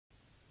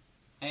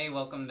Hey,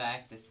 welcome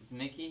back. This is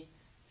Mickey.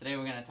 Today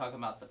we're going to talk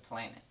about the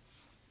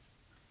planets.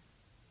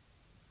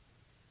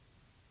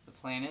 The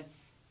planets.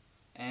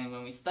 And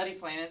when we study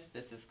planets,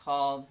 this is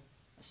called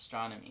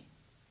astronomy.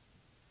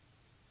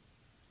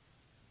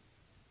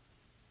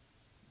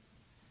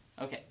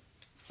 Okay,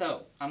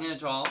 so I'm going to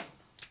draw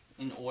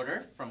in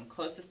order from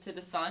closest to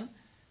the sun,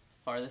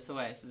 farthest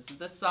away. So this is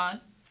the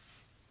sun.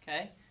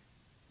 Okay.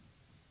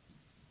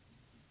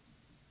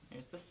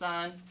 Here's the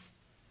sun.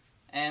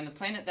 And the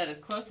planet that is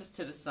closest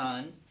to the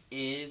sun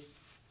is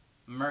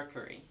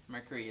Mercury.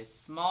 Mercury is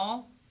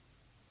small,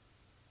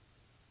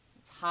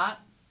 it's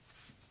hot,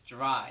 it's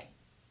dry.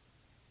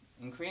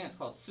 In Korean it's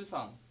called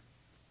susong,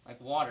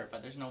 like water,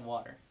 but there's no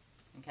water.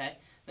 Okay?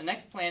 The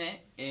next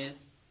planet is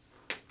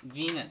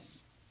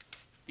Venus.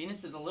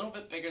 Venus is a little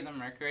bit bigger than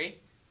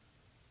Mercury,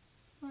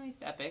 like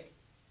that big.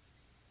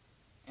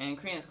 And in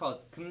Korean it's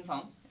called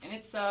금성, and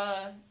it's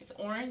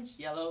orange,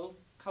 yellow,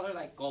 color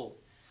like gold.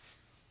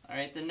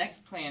 Alright, the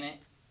next planet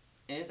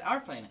is our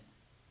planet,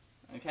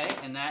 okay,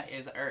 and that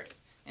is Earth.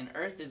 And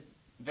Earth is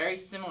very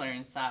similar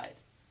in size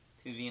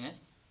to Venus.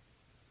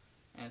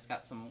 And it's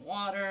got some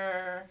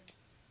water,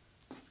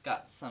 it's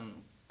got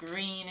some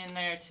green in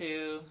there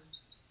too.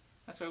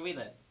 That's where we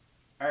live,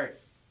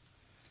 Earth,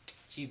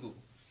 지구.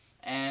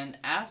 And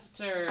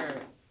after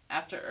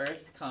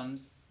Earth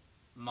comes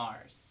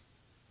Mars,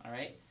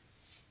 alright?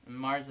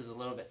 Mars is a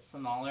little bit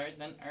smaller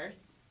than Earth,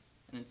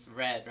 and it's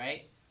red,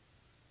 right?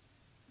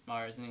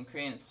 Mars, and in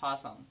Korean it's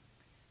화성,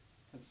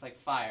 because it's like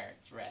fire,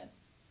 it's red.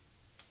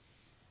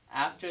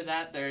 After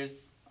that,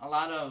 there's a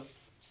lot of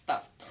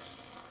stuff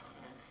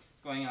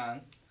going on.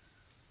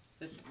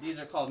 These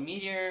are called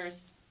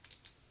meteors,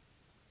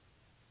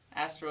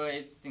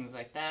 asteroids, things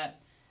like that.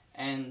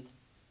 And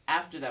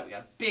after that, we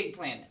got a big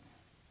planet,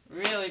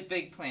 really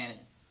big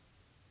planet,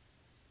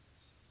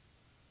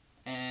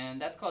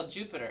 and that's called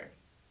Jupiter.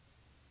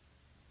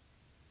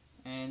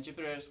 And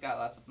Jupiter's got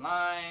lots of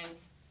lines,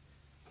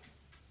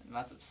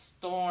 lots of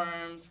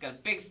storms. Got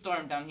a big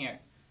storm down here.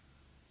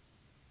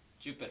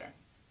 Jupiter.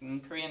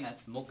 In Korean,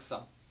 that's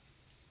목성.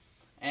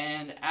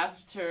 And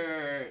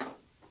after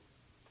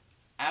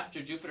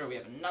Jupiter, we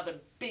have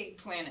another big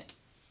planet.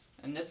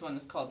 And this one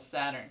is called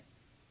Saturn.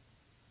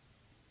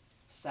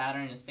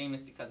 Saturn is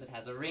famous because it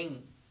has a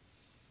ring.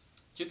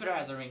 Jupiter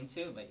has a ring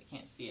too, but you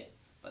can't see it.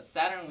 But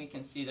Saturn, we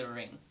can see the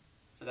ring.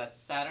 So that's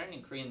Saturn,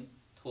 in Korean,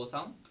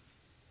 도성.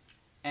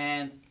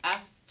 And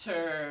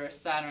after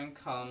Saturn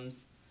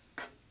comes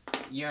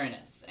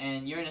Uranus,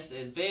 and Uranus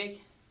is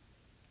big,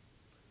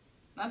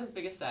 not as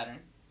big as Saturn,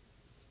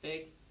 it's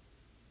big,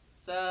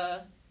 it's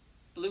a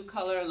blue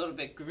color, a little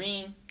bit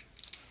green,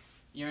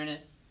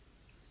 Uranus,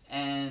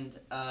 and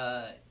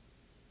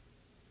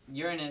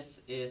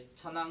Uranus is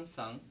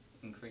천왕성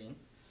in Korean,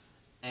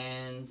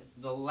 and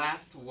the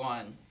last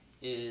one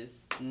is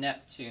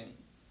Neptune,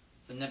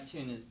 so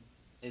Neptune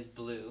is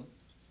blue,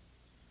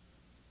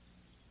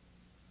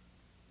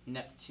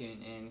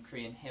 Neptune in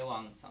Korean,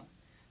 해왕성.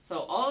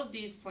 So all of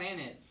these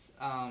planets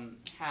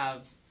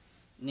have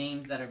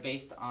names that are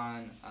based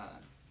on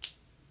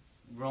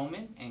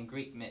Roman and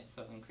Greek myths.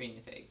 So in Korean you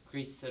say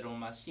Greece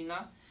Roma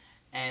Shina.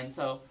 And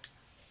so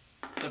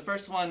the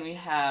first one we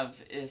have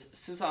is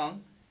수성,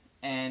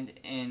 and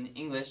in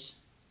English,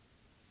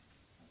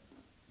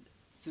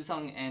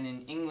 수성, and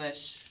in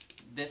English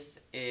this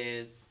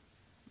is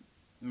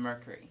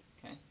Mercury.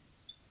 Okay.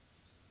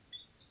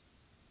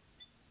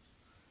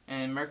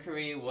 And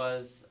Mercury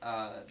was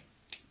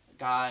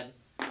God.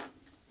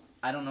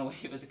 I don't know what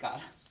he was a god.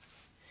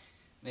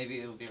 Maybe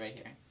it will be right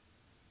here.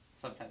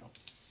 Subtitle.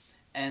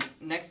 And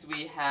next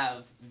we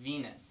have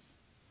Venus.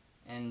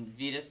 And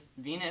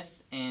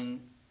Venus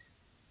in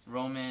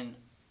Roman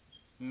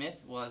myth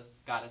was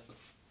goddess of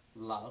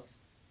love.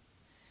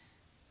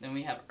 Then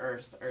we have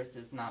Earth. Earth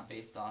is not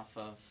based off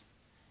of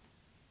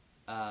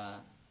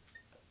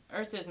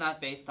Earth is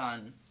not based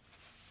on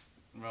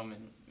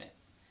Roman myth.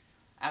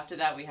 After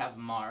that we have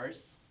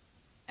Mars.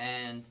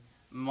 And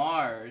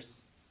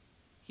Mars,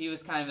 he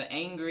was kind of an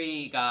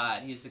angry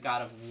god. He's the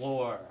god of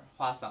war,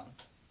 화성.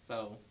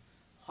 So,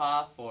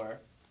 화 for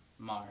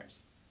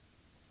Mars.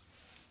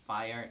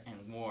 Fire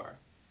and war.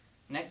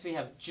 Next we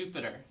have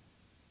Jupiter.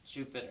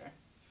 Jupiter.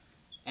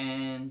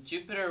 And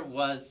Jupiter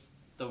was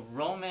the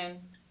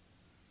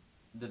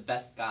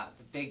best god,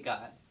 the big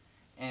god.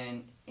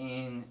 And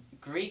in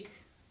Greek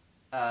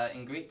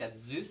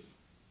that's Zeus.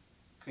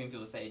 Korean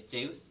people say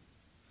Zeus.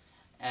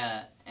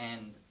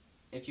 And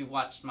if you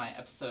watched my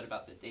episode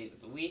about the days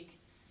of the week,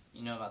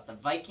 you know about the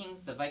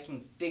Vikings. The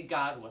Vikings' big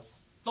god was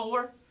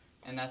Thor,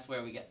 and that's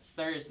where we get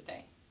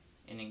Thursday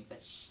in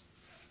English.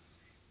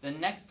 The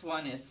next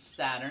one is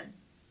Saturn.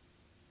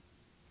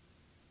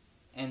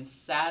 And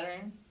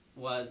Saturn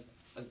was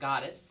a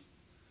goddess.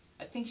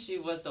 I think she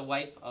was the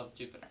wife of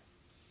Jupiter.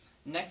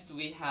 Next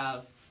we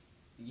have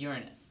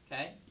Uranus,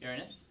 okay?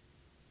 Uranus.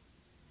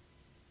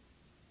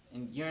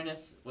 And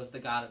Uranus was the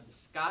god of the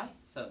sky.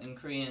 So in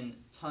Korean,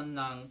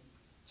 천왕.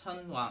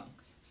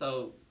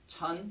 So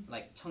천,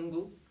 like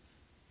천국,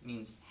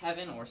 means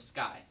heaven or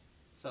sky.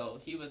 So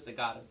he was the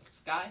god of the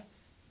sky.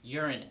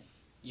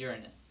 Uranus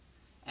Uranus.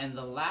 And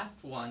the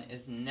last one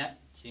is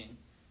Neptune.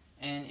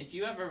 And if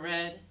you ever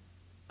read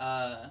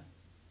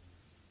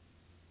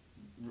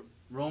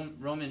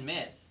Roman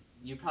myth,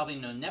 you probably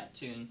know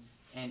Neptune.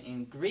 And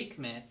in Greek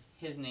myth,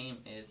 his name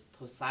is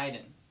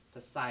Poseidon.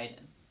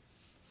 Poseidon.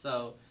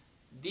 So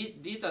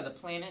these are the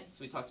planets.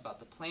 We talked about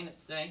the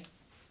planets today.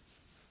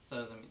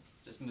 So let me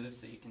just move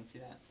so you can see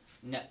that.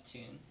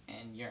 Neptune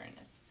and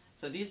Uranus.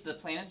 So these are the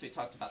planets. We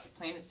talked about the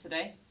planets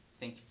today.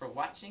 Thank you for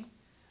watching.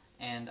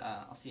 And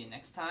I'll see you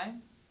next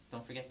time.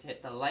 Don't forget to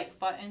hit the like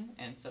button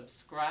and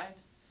subscribe.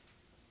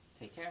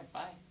 Take care.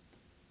 Bye.